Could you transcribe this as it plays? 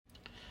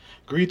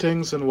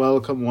Greetings and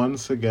welcome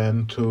once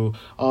again to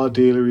our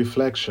daily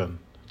reflection.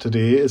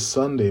 Today is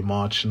Sunday,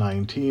 March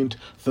 19th,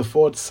 the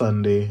fourth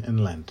Sunday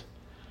in Lent.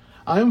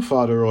 I am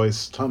Father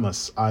Royce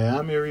Thomas. I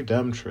am a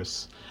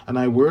Redemptress, and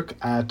I work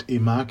at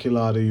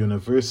Immaculata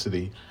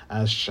University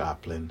as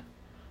chaplain.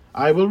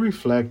 I will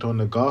reflect on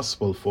the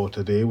Gospel for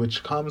today,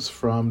 which comes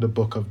from the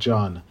book of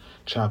John,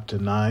 chapter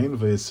 9,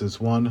 verses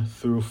 1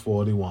 through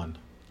 41.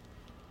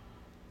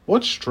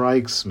 What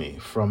strikes me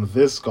from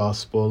this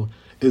Gospel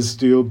is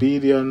the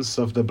obedience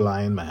of the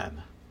blind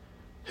man.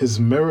 His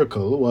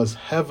miracle was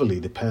heavily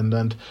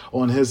dependent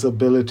on his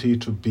ability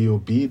to be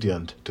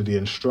obedient to the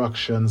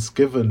instructions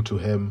given to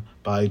him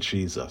by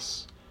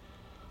Jesus.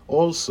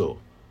 Also,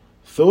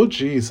 though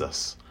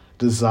Jesus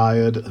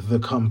desired the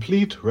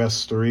complete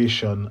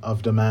restoration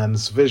of the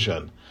man's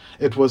vision,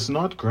 it was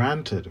not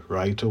granted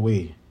right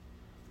away.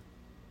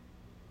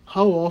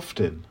 How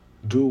often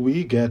do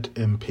we get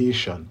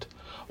impatient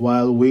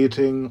while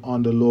waiting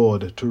on the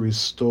Lord to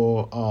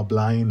restore our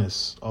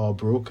blindness or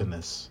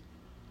brokenness?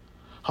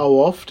 How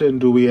often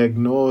do we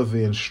ignore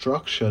the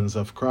instructions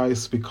of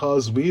Christ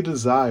because we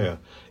desire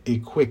a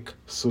quick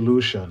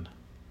solution?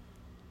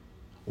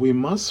 We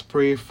must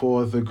pray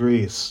for the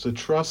grace to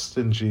trust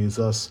in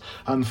Jesus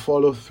and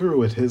follow through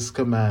with his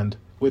command,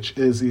 which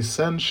is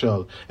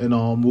essential in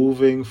our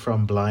moving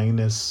from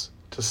blindness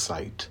to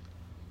sight.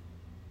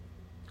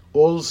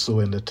 Also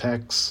in the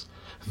text,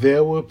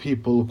 there were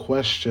people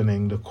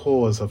questioning the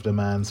cause of the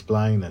man's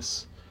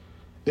blindness.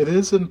 It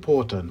is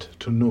important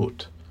to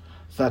note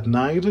that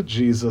neither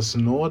Jesus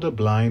nor the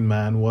blind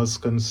man was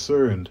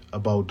concerned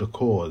about the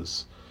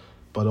cause,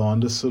 but on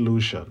the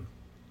solution.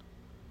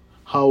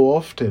 How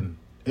often,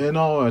 in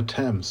our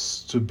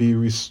attempts to be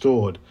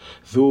restored,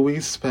 do we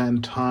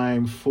spend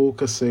time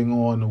focusing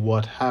on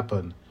what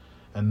happened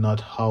and not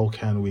how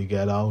can we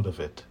get out of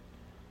it?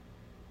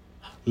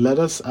 Let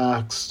us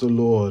ask the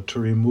Lord to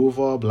remove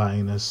our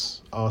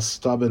blindness, our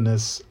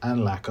stubbornness,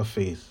 and lack of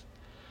faith,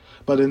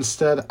 but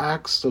instead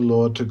ask the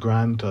Lord to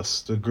grant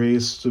us the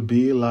grace to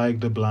be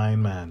like the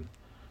blind man,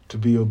 to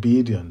be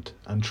obedient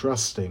and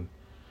trusting,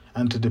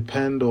 and to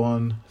depend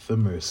on the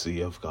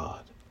mercy of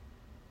God.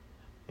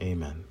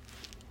 Amen.